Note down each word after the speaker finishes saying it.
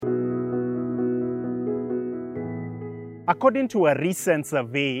According to a recent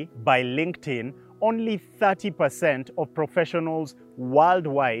survey by LinkedIn, only 30% of professionals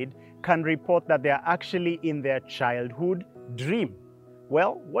worldwide can report that they are actually in their childhood dream.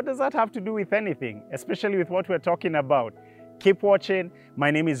 Well, what does that have to do with anything, especially with what we're talking about? Keep watching.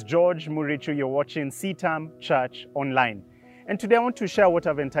 My name is George Murichu. You're watching CITAM Church Online. And today I want to share what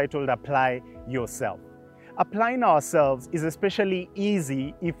I've entitled Apply Yourself. Applying ourselves is especially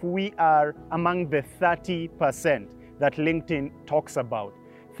easy if we are among the 30% that LinkedIn talks about.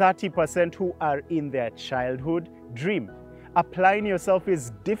 30% who are in their childhood dream. Applying yourself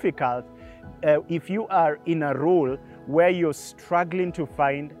is difficult if you are in a role where you're struggling to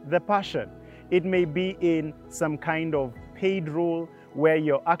find the passion. It may be in some kind of paid role where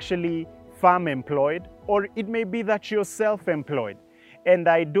you're actually farm employed, or it may be that you're self-employed. And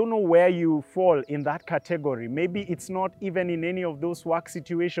I don't know where you fall in that category. Maybe it's not even in any of those work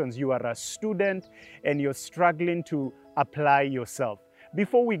situations. You are a student and you're struggling to apply yourself.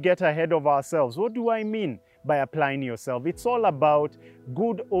 Before we get ahead of ourselves, what do I mean by applying yourself? It's all about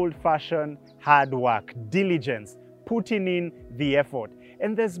good old-fashioned hard work, diligence, putting in the effort.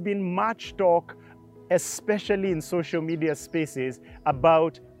 And there's been much talk, especially in social media spaces,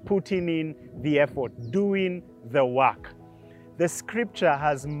 about putting in the effort, doing the work. The scripture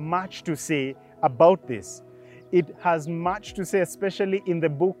has much to say about this. It has much to say, especially in the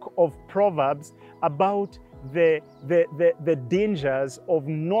book of Proverbs, about the dangers of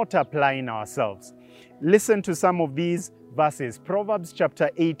not applying ourselves. Listen to some of these verses. Proverbs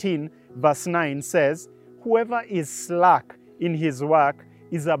chapter 18, verse 9 says, "Whoever is slack in his work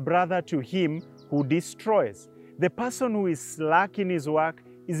is a brother to him who destroys." The person who is slack in his work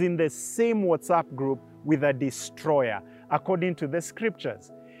is in the same WhatsApp group with a destroyer, according to the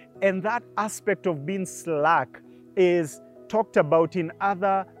scriptures. And that aspect of being slack is talked about in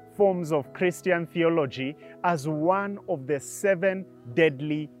other forms of Christian theology as one of the 7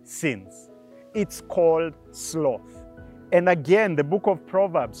 deadly sins. It's called sloth. And again, the book of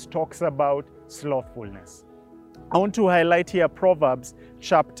Proverbs talks about slothfulness. I want to highlight here Proverbs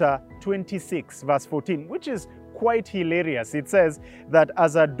chapter 26, verse 14, which is quite hilarious. It says that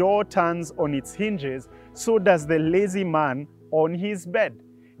as a door turns on its hinges, so does the lazy man on his bed.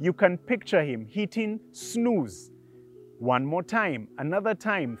 You can picture him hitting snooze. One more time, another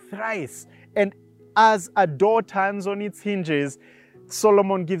time, thrice. And as a door turns on its hinges,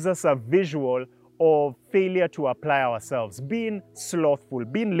 Solomon gives us a visual of failure to apply ourselves, being slothful,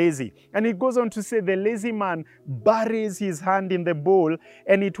 being lazy. And it goes on to say the lazy man buries his hand in the bowl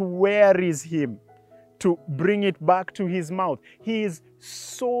and it wearies him to bring it back to his mouth. He is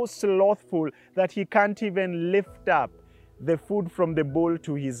so slothful that he can't even lift up the food from the bowl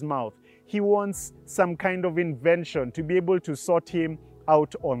to his mouth. He wants some kind of invention to be able to sort him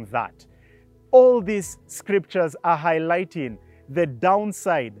out on that. All these scriptures are highlighting the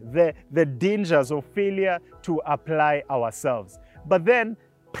downside, the dangers of failure to apply ourselves. But then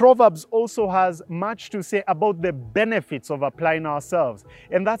Proverbs also has much to say about the benefits of applying ourselves.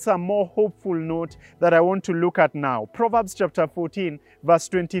 And that's a more hopeful note that I want to look at now. Proverbs chapter 14, verse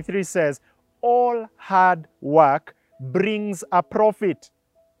 23 says, "All hard work brings a profit,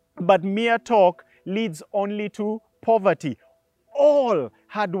 but mere talk leads only to poverty." All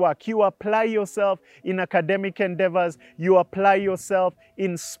hard work. You apply yourself in academic endeavors. You apply yourself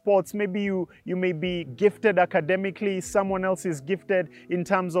in sports. Maybe you may be gifted academically. Someone else is gifted in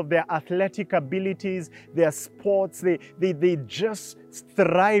terms of their athletic abilities, their sports. They just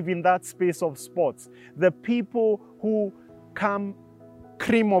thrive in that space of sports. The people who come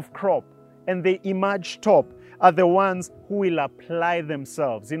cream of crop and they emerge top are the ones who will apply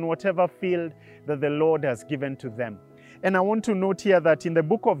themselves in whatever field that the Lord has given to them. And I want to note here that in the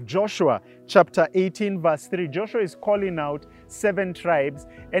book of Joshua, chapter 18, verse 3, Joshua is calling out 7 tribes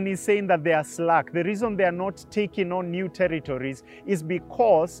and he's saying that they are slack. The reason they are not taking on new territories is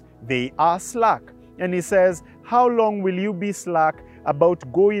because they are slack. And he says, "How long will you be slack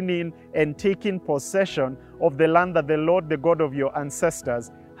about going in and taking possession of the land that the Lord, the God of your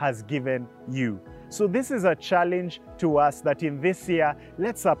ancestors, has given you?" So this is a challenge to us that in this year,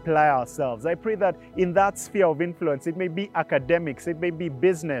 let's apply ourselves. I pray that in that sphere of influence, it may be academics, it may be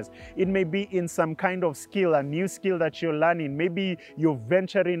business, it may be in some kind of skill, a new skill that you're learning. Maybe you're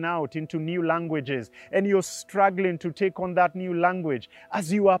venturing out into new languages and you're struggling to take on that new language.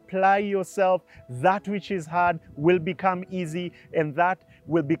 As you apply yourself, that which is hard will become easy, and that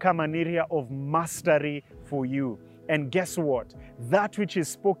will become an area of mastery for you. And guess what? That which is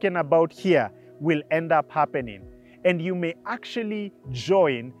spoken about here will end up happening. And you may actually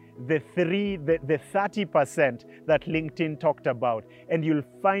join the 30% that LinkedIn talked about, and you'll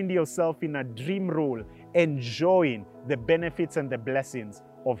find yourself in a dream role enjoying the benefits and the blessings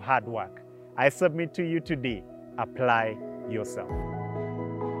of hard work. I submit to you today, apply yourself.